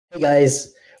Hey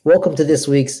guys, welcome to this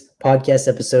week's podcast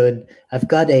episode. I've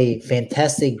got a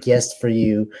fantastic guest for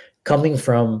you coming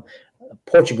from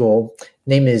Portugal.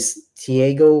 Name is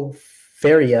Tiago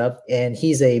Faria, and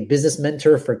he's a business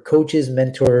mentor for coaches,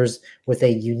 mentors with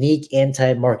a unique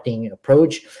anti-marketing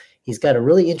approach. He's got a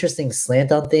really interesting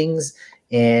slant on things,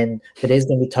 and today's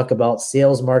going to be talk about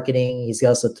sales marketing. He's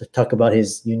also to talk about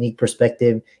his unique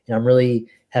perspective, and I'm really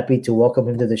happy to welcome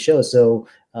him to the show. So,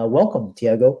 welcome,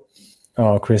 Tiago.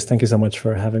 Oh, Chris, thank you so much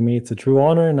for having me. It's a true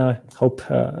honor, and I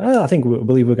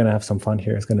believe we're going to have some fun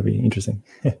here. It's going to be interesting.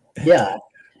 Yeah,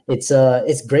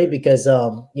 it's great because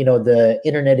the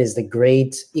internet is the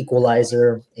great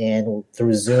equalizer, and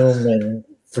through Zoom and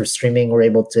through streaming, we're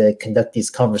able to conduct these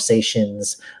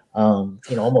conversations,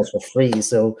 almost for free.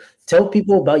 So tell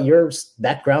people about your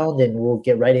background, and we'll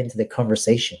get right into the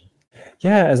conversation.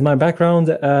 Yeah, as my background,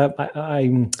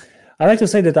 I like to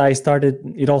say that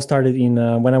it all started in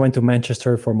when I went to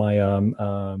Manchester for my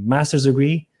master's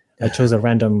degree. I chose a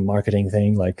random marketing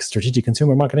thing like strategic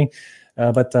consumer marketing.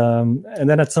 And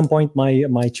then at some point,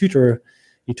 my tutor,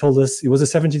 he told us, he was a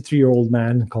 73-year-old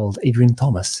man called Adrian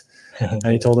Thomas. And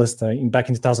he told us back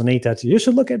in 2008 that you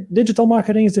should look at digital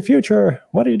marketing as the future.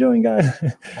 What are you doing, guys?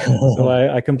 So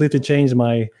I completely changed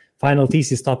my final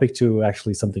thesis topic to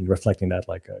actually something reflecting that,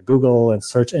 like Google and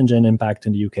search engine impact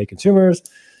in the UK consumers.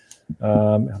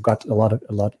 I've got a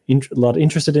lot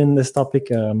interested in this topic,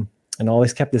 and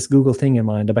always kept this Google thing in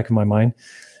the back of my mind.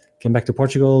 Came back to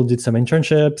Portugal, did some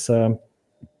internships,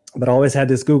 but I always had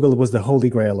this Google was the holy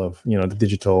grail of the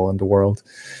digital and the world.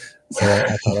 So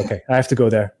I thought, okay, I have to go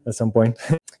there at some point.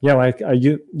 I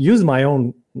use my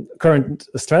own current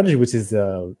strategy, which is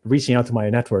reaching out to my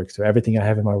network, to everything I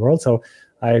have in my world. So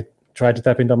I tried to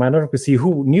tap into my network to see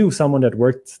who knew someone that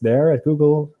worked there at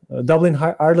Google. Dublin,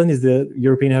 Ireland is the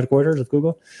European headquarters of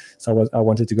Google. So I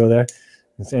wanted to go there.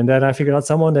 And then I figured out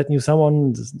someone that knew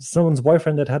someone's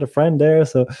boyfriend that had a friend there.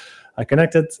 So I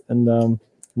connected and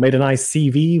made a nice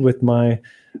CV with my,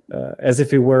 as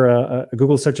if it were a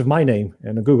Google search of my name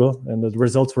in Google. And the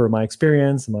results were my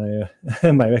experience, my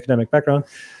my academic background.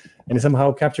 And it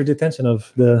somehow captured the attention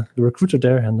of the recruiter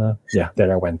there. And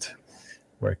there I went.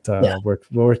 Worked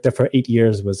there for 8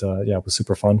 years. It was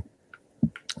super fun.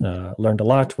 Learned a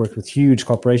lot. Worked with huge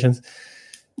corporations.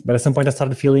 But at some point, I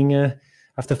started feeling,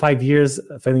 after 5 years,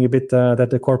 feeling a bit that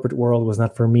the corporate world was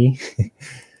not for me.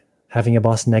 Having a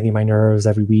boss nagging my nerves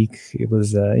every week, it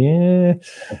was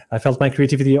I felt my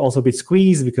creativity also a bit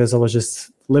squeezed because I was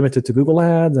just limited to Google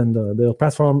Ads and the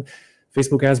platform.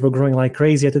 Facebook ads were growing like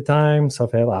crazy at the time, so I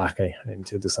felt okay, I need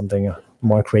to do something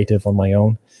more creative on my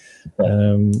own.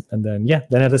 And then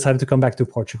I decided to come back to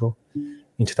Portugal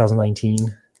in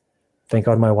 2019. Thank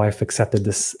God my wife accepted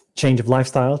this change of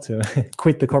lifestyle to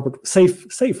quit the corporate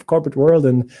safe corporate world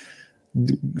and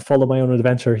follow my own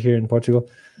adventure here in Portugal,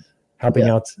 helping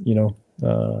out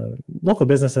local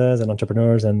businesses and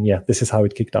entrepreneurs. And this is how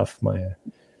it kicked off my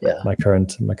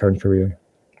current career.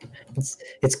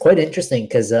 It's quite interesting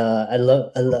because I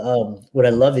love what I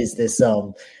love is this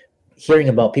hearing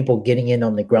about people getting in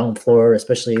on the ground floor,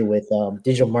 especially with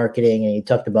digital marketing. And you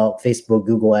talked about Facebook,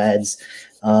 Google Ads,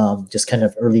 just kind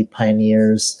of early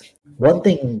pioneers. One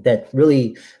thing that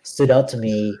really stood out to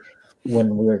me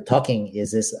when we were talking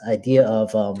is this idea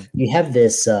of you have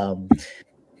this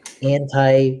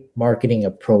anti-marketing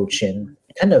approach, and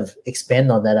kind of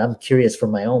expand on that. I'm curious for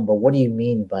my own, but what do you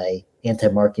mean by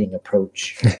anti-marketing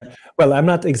approach? Well, I'm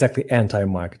not exactly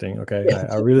anti-marketing. Okay,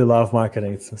 I really love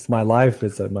marketing. It's my life.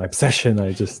 It's my obsession.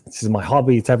 This is my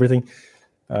hobby. It's everything.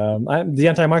 The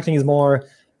anti-marketing is more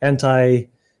anti,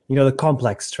 the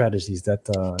complex strategies that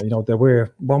that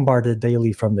we're bombarded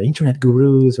daily from the internet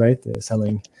gurus, right?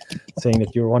 Saying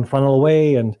that you're one funnel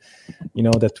away, and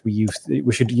that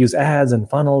we should use ads and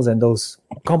funnels and those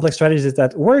complex strategies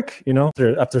that work,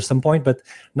 after some point, but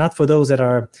not for those that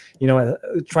are,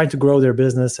 trying to grow their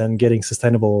business and getting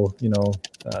sustainable,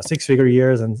 6-figure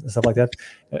years and stuff like that.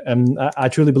 And I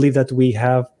truly believe that we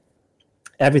have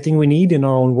everything we need in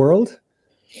our own world,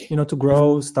 to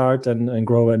grow, start and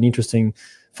grow an interesting,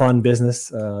 fun business,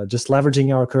 just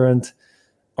leveraging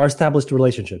our established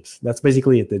relationships. That's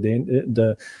basically it.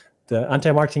 The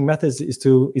anti-marketing methods is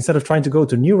to, instead of trying to go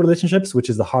to new relationships, which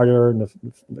is the harder and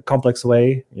the complex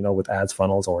way, with ads,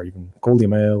 funnels, or even cold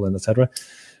email and etc.,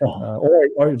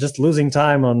 or just losing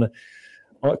time on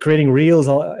creating reels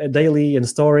daily and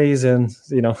stories, and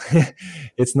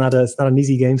it's not an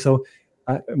easy game. So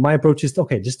my approach is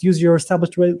just use your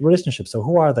established relationships. So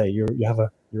who are they? You have a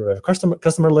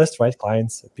customer list, right?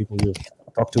 Clients, people you've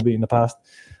talked to in the past.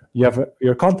 You have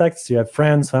your contacts. You have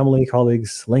friends, family,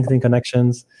 colleagues, LinkedIn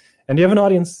connections. and you have an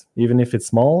audience, even if it's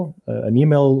small, an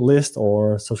email list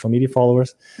or social media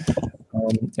followers.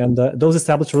 And those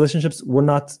established relationships will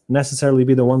not necessarily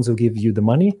be the ones who give you the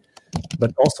money,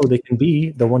 but also they can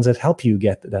be the ones that help you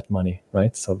get that money,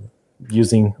 right? So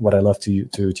using what I love to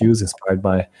use, inspired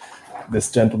by this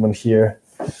gentleman here,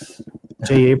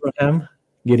 Jay Abraham,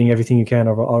 getting everything you can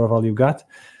out of all you've got.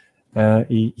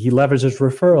 He leverages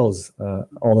referrals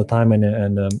all the time,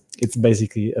 and it's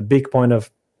basically a big point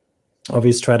of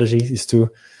his strategy is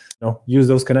to use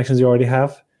those connections you already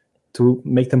have to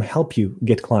make them help you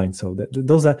get clients. So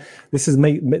this is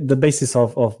the basis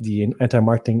of the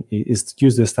anti-marketing is to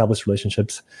use the established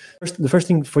relationships. The first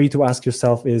thing for you to ask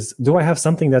yourself is, do I have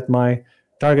something that my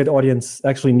target audience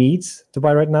actually needs to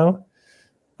buy right now?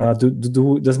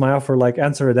 Does my offer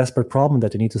answer a desperate problem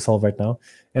that they need to solve right now?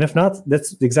 And if not,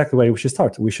 that's exactly where we should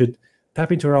start. We should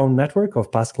tap into our own network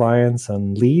of past clients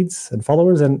and leads and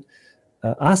followers and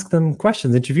ask them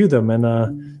questions, interview them,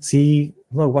 and see,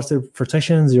 what's their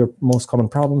frustrations, your most common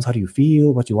problems, how do you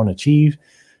feel, what you want to achieve,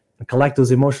 and collect those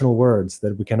emotional words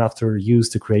that we can after use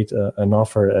to create an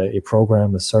offer, a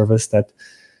program, a service that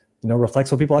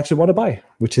reflects what people actually want to buy,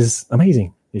 which is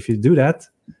amazing. If you do that,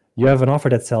 you have an offer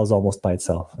that sells almost by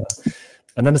itself.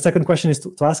 And then the second question is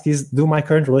to ask is, do my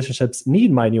current relationships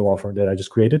need my new offer that I just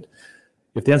created?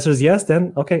 If the answer is yes,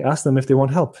 then okay, ask them if they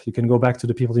want help. You can go back to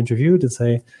the people interviewed and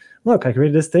say, look, I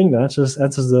created this thing that answers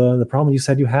the problem you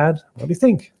said you had. What do you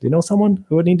think? Do you know someone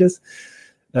who would need this?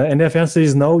 And if the answer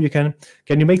is no, can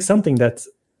you make something that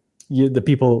the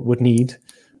people would need?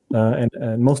 And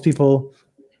most people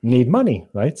need money,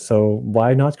 right? So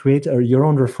why not create your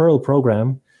own referral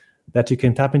program that you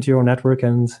can tap into your own network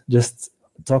and just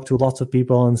talk to lots of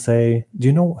people and say, do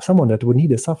you know someone that would need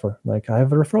this offer? I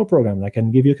have a referral program. I can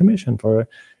give you a commission for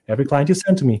every client you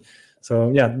send to me.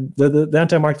 So yeah, the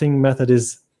anti-marketing method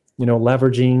is,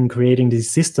 leveraging, creating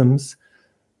these systems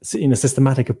in a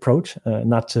systematic approach,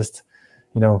 not just,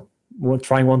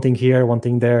 trying one thing here, one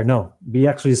thing there. No, be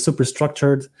actually super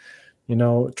structured,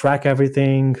 track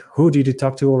everything. Who did you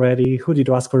talk to already? Who did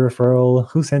you ask for a referral?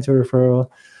 Who sent you a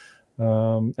referral?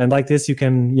 And like this, you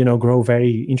can, grow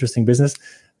very interesting business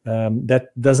that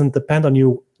doesn't depend on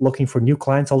you looking for new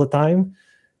clients all the time.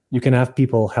 You can have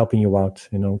people helping you out,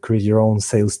 create your own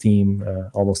sales team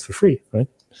almost for free, right?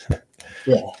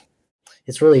 Yeah,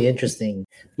 it's really interesting.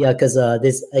 Yeah, because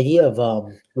this idea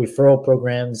of referral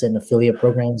programs and affiliate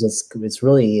programs, it's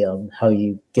really how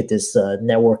you get this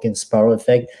network and spiral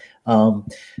effect.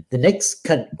 The next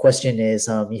question is,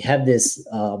 you have this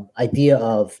idea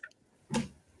of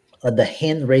the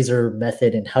hand raiser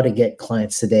method and how to get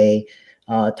clients today.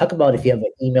 Talk about if you have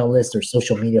an email list or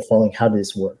social media following, how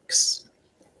this works.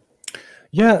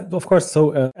 Yeah, of course.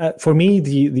 So for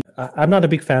me, I'm not a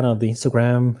big fan of the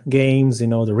Instagram games,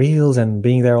 the reels and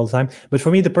being there all the time. But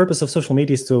for me, the purpose of social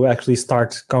media is to actually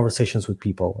start conversations with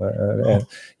people.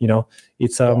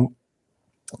 It's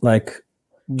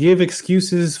give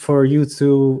excuses for you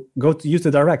to use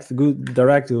the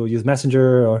direct, to use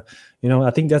Messenger, or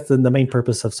I think that's the main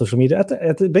purpose of social media.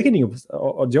 At the beginning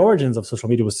of the origins of social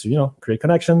media was to create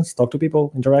connections, talk to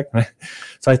people, interact. Right?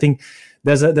 So I think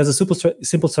there's a super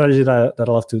simple strategy that I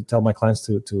love to tell my clients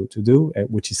to do,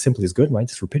 which is simply is good, right?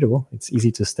 It's repeatable. It's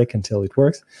easy to stick until it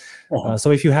works. So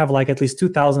if you have at least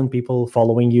 2,000 people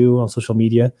following you on social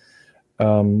media,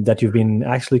 that you've been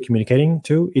actually communicating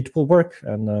to, it will work.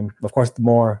 And of course,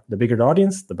 the bigger the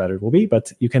audience, the better it will be.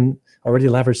 But you can already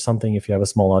leverage something if you have a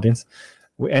small audience.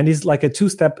 And it's like a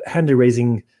 2-step hand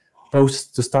raising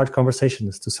post to start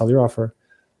conversations to sell your offer.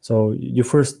 So you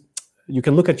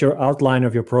can look at your outline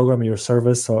of your program, your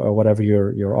service, or whatever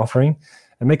you're offering,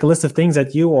 and make a list of things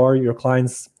that you or your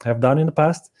clients have done in the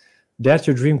past that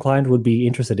your dream client would be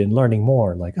interested in learning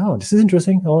more. Oh, this is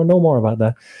interesting. I want to know more about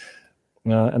that.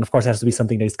 And of course, it has to be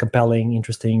something that is compelling,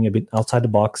 interesting, a bit outside the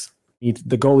box.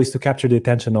 The goal is to capture the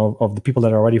attention of the people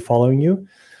that are already following you.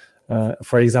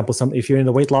 For example, if you're in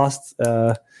the weight loss,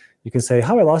 you can say,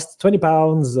 how I lost 20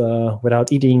 pounds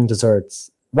without eating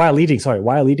desserts. While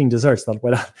eating desserts, not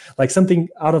without, something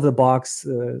out of the box,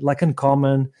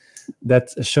 uncommon, that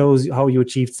shows how you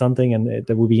achieved something and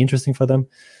that will be interesting for them.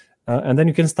 And then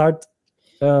you can start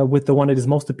with the one that is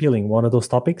most appealing, one of those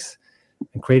topics,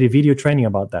 and create a video training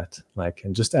about that.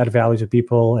 And just add value to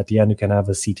people. At the end, you can have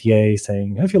a CTA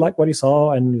saying, if you like what you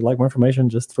saw and you like more information,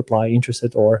 just reply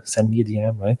interested or send me a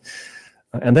DM, right?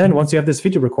 And then once you have this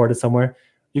video recorded somewhere,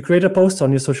 you create a post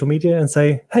on your social media and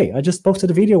say, hey, I just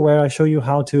posted a video where I show you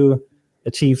how to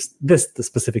achieve the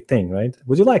specific thing, right?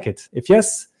 Would you like it? If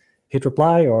yes, hit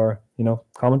reply or,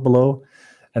 comment below.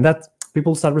 And that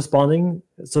people start responding.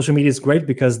 Social media is great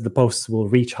because the posts will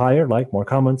reach higher, more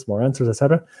comments, more answers,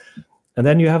 etc. And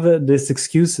then you have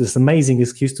this amazing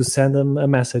excuse to send them a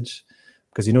message,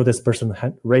 because you know this person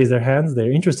raised their hands,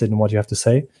 they're interested in what you have to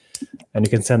say, and you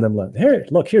can send them like, here,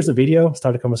 look, here's a video,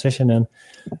 start a conversation, and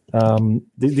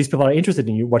these people are interested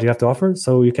in what you have to offer.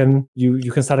 So you can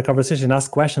start a conversation,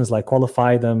 ask questions like,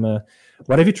 qualify them.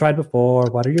 What have you tried before?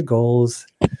 What are your goals?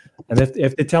 And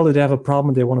if they tell you they have a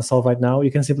problem they want to solve right now,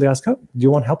 you can simply ask, oh, do you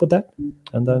want help with that?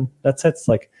 And then that's it. It's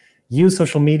like, use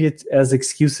social media as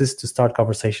excuses to start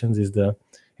conversations is in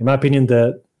my opinion,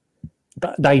 the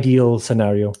ideal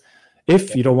scenario.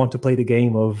 If you don't want to play the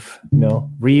game of,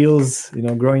 reels,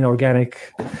 growing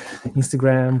organic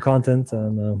Instagram content,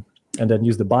 and then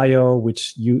use the bio,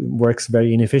 which works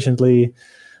very inefficiently.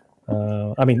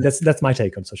 That's my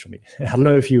take on social media. I don't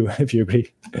know if you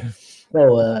agree.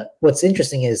 Well, what's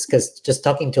interesting is because just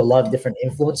talking to a lot of different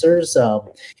influencers,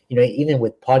 even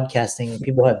with podcasting,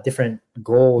 people have different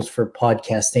goals for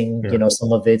podcasting. Yeah.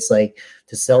 Some of it's like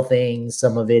to sell things,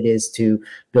 some of it is to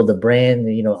build a brand,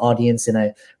 audience. And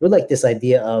I really like this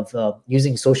idea of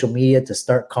using social media to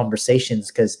start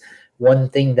conversations, because one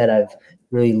thing that I've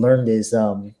really learned is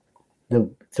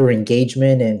through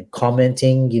engagement and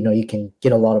commenting, you can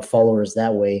get a lot of followers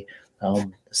that way.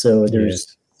 So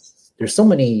there's so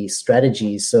many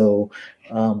strategies. So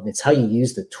it's how you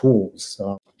use the tools.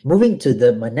 Moving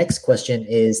to my next question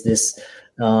is this: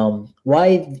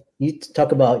 why you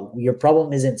talk about your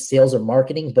problem isn't sales or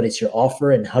marketing, but it's your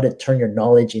offer and how to turn your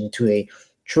knowledge into a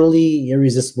truly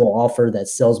irresistible offer that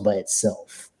sells by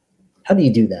itself. How do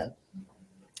you do that?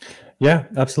 Yeah,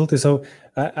 absolutely. So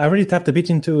I already tapped a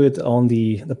bit into it on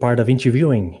the part of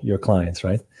interviewing your clients,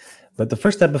 right? But the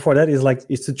first step before that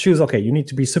is to choose. Okay, you need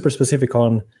to be super specific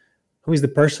on who is the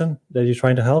person that you're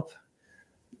trying to help,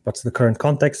 what's the current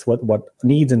context, what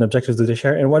needs and objectives do they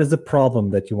share, and what is the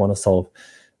problem that you want to solve.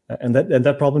 And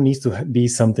that problem needs to be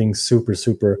something super,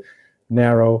 super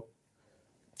narrow.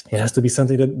 It has to be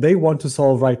something that they want to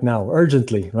solve right now,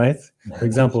 urgently, right? For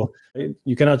example,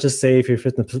 you cannot just say, if you're a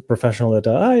fitness professional, that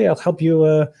I'll help you,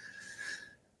 I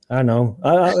don't know,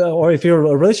 or if you're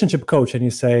a relationship coach and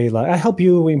you say, like, I help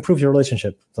you improve your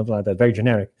relationship, something like that, very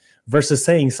generic, versus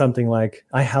saying something like,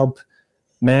 I help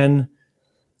men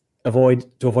avoid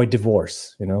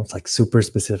divorce. It's like super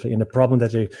specific, and the problem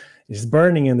that is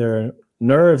burning in their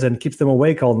nerves and keeps them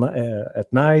awake all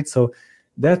at night. So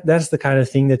that's the kind of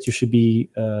thing that you should be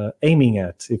aiming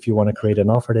at if you want to create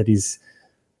an offer that is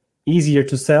easier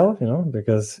to sell,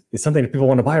 because it's something that people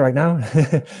want to buy right now.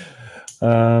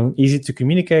 Easy to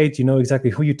communicate,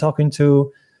 exactly who you're talking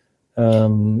to.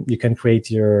 You can create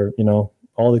your,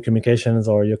 all the communications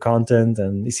or your content,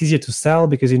 and it's easier to sell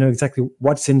because you know exactly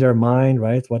what's in their mind,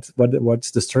 right?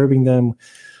 What's disturbing them.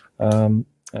 And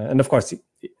of course,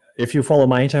 if you follow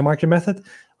my anti-marketing method,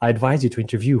 I advise you to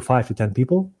interview 5 to 10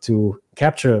 people to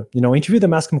capture, interview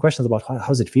them, ask them questions about how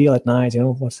does it feel at night,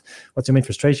 what's your main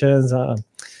frustrations,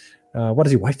 what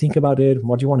does your wife think about it,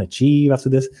 what do you want to achieve after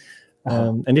this.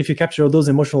 And if you capture all those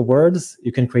emotional words,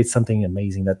 you can create something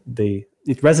amazing that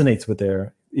it resonates with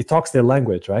it talks their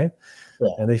language, right? Yeah.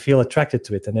 And they feel attracted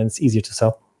to it, and then it's easier to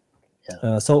sell.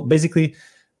 Yeah. So basically,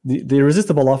 the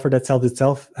irresistible offer that sells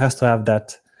itself has to have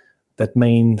that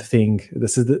main thing.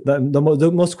 This is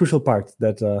the most crucial part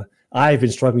that I've been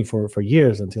struggling for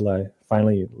years until I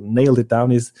finally nailed it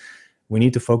down. Is we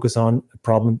need to focus on a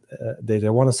problem they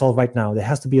want to solve right now. There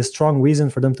has to be a strong reason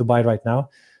for them to buy it right now.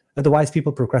 Otherwise,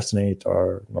 people procrastinate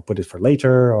or put it for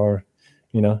later, or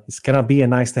it cannot be a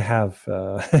nice to have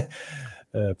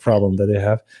problem that they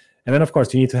have. And then, of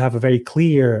course, you need to have a very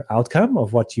clear outcome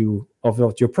of what your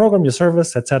program, your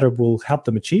service, etc., will help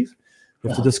them achieve. You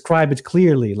have to describe it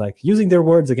clearly, like using their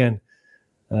words again,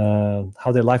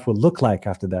 how their life will look like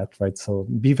after that, right? So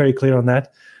be very clear on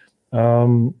that.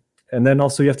 And then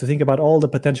also you have to think about all the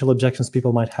potential objections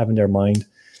people might have in their mind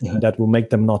that will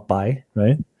make them not buy,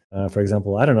 right? For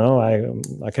example, I don't know,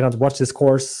 I cannot watch this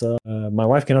course. My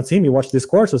wife cannot see me watch this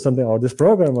course or something, or this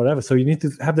program, or whatever. So you need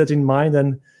to have that in mind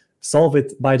and solve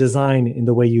it by design in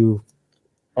the way you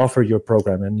offer your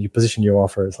program and you position your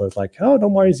offer. So it's like, oh,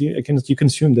 don't worry, you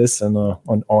consume this and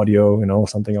on audio,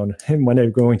 something on when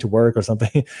they're going to work or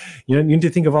something. You need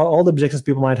to think of all the objections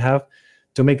people might have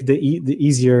to make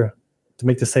to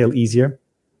make the sale easier.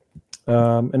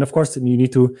 And of course,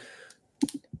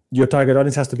 your target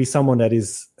audience has to be someone that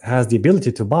has the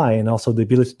ability to buy and also the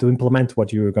ability to implement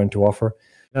what you're going to offer.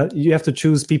 You have to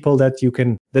choose people that you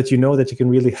can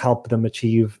really help them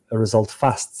achieve a result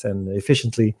fast and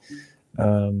efficiently.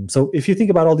 So if you think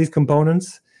about all these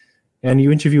components and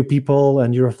you interview people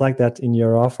and you reflect that in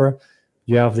your offer,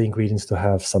 you have the ingredients to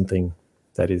have something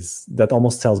that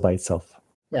almost sells by itself.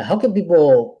 Yeah. How can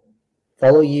people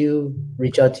follow you,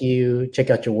 reach out to you, check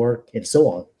out your work, and so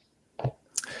on?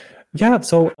 Yeah,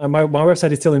 so my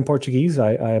website is still in Portuguese.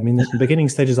 I'm in the beginning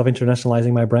stages of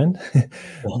internationalizing my brand,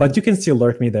 but you can still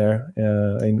lurk me there.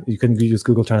 And you can use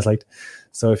Google Translate.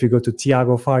 So if you go to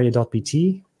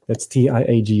tiagofaria.pt, that's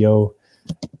Tiago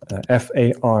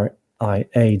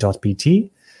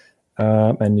Faria.pt,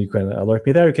 and you can alert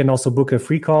me there. You can also book a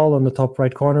free call on the top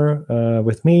right corner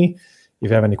with me. If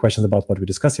you have any questions about what we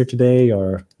discussed here today,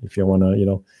 or if you want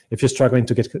to, if you're struggling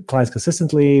to get clients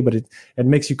consistently, but it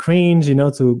makes you cringe,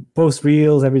 to post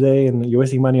reels every day and you're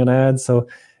wasting money on ads. So,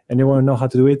 and you want to know how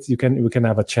to do it, we can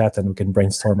have a chat and we can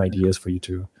brainstorm ideas for you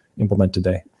to implement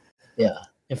today. Yeah.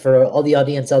 And for all the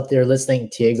audience out there listening,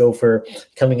 Tiago for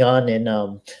coming on and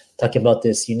talking about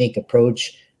this unique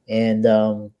approach. And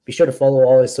be sure to follow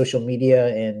all his social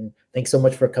media. And thanks so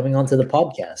much for coming on to the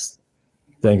podcast.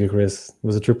 Thank you, Chris. It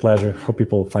was a true pleasure. Hope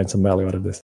people find some value out of this.